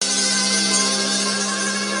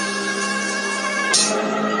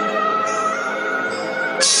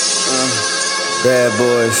Bad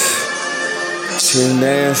boys, 10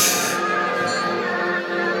 bands,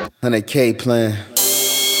 100K plan.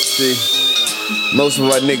 See, most of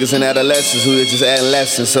our niggas in adolescence who are just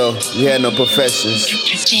adolescents, so we had no professions.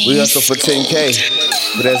 We hustle for 10K,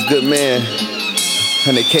 but that's good, man.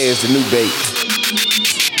 100K is the new bait.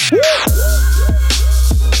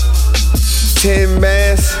 10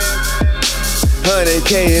 bands,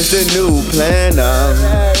 100K is the new plan.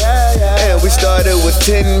 And we started with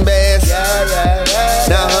 10 bands.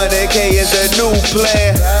 Now 100K is the new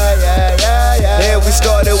plan. And we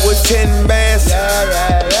started with 10 bands.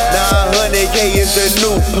 Now 100K is the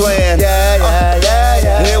new plan.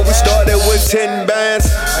 And we started with 10 bands.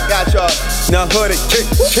 I got y'all. Now 100K.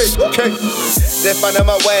 Just finding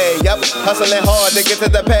my way, yup. Hustling hard to get to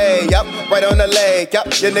the pay, yup. Right on the lake, yup.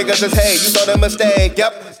 Your niggas is hate, you thought a mistake,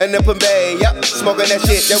 yup. In the bay, yup. Smoking that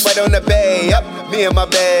shit, they're right on the bay, yup. Me and my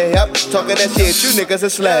bae, yup. Talking that shit, you niggas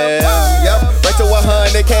is slab, yup. Right to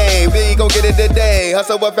 100K, we gon' get it today.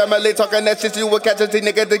 Hustle with family, talking that shit, you will catch a T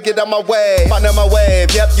nigga to get on my way. Finding my wave,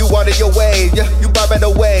 yup. You wanted your wave, yeah. You bobbing the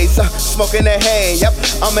waves, smoking that hay, yup.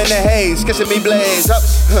 I'm in the haze, kissing me blaze, up.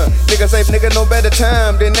 Nigga say, nigga, no better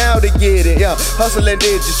time than now to get it, yeah. Hustling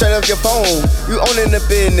digits, straight off your phone. You owning the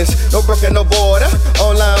business, no broken, no border.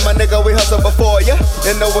 Online, my nigga, we hustle before ya.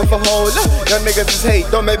 And no one for holder. Young niggas is hate,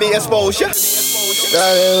 don't make me expose ya.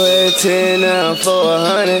 Started with 10, now I'm for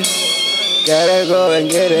 100. Gotta go and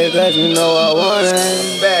get it, cause you know I want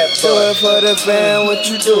it. Bad boy. Do it for the fan, what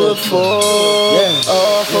you do it for? Yeah.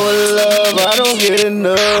 All for love, I don't get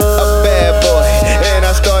enough. A bad boy. And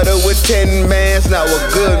I started with 10 mans, now a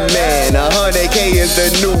good man. 100K is the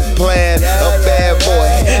new plan. A bad boy.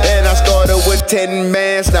 And I started with 10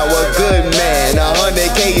 mans, now a good man.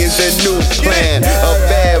 100K is the new plan. A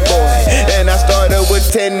bad boy. And I started with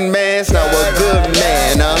 10 mans, now a good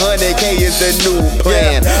man. 100K is the new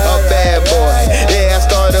plan. A bad boy. Yeah, I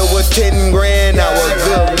started with 10 grand, now a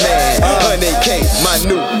good man. 100K, my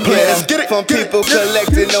new plan. Let's get it. From people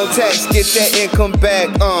collecting no tax, get that income back.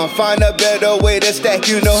 Find a better way to stack,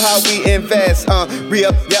 you know how we invest.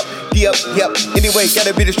 Re-up, yep. Yep. Anyway,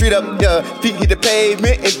 gotta be the street up, yeah. Feet hit the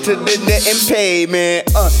pavement, into the net and payment.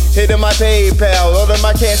 Hitting my PayPal, all of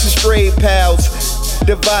my cash is straight pals.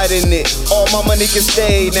 Dividing it, all my money can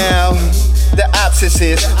stay now. The opposite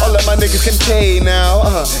is, all of my niggas can pay now.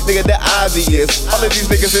 Nigga, the obvious, all of these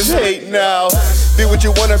niggas is hate now. Be what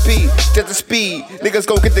you wanna be, just the speed. Niggas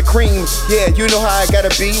gon' get the cream, yeah, you know how I gotta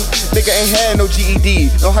be. Nigga ain't had no GED,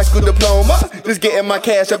 no high school diploma. Just getting my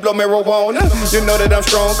cash, I blow marijuana. You know that I'm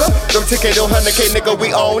stronger. Them 10K, don't 100K, nigga,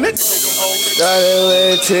 we own it. Started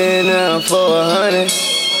with 10, now I'm for 100.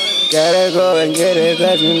 Gotta go and get it,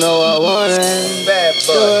 cause you know I want it. Bad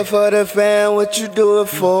boy. Do it for the fan, what you do it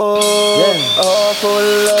for? Yeah. All for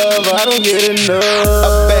love, I don't get enough.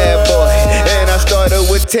 A bad boy. And I started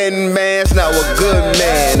with 10 mans, now a good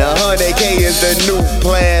man. 100K is the new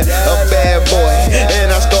plan. A bad boy. And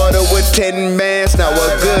I started with 10 mans, now a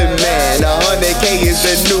good man. 100K is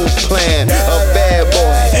the new plan. A bad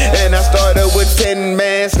boy. And I started with 10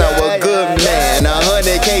 mans, now a good man.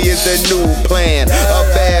 100K is the new plan. A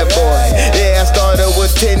bad boy. Yeah, I started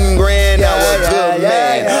with 10 grand, now a good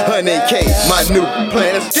man. 100K, my new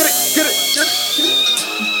plan. Let's get it.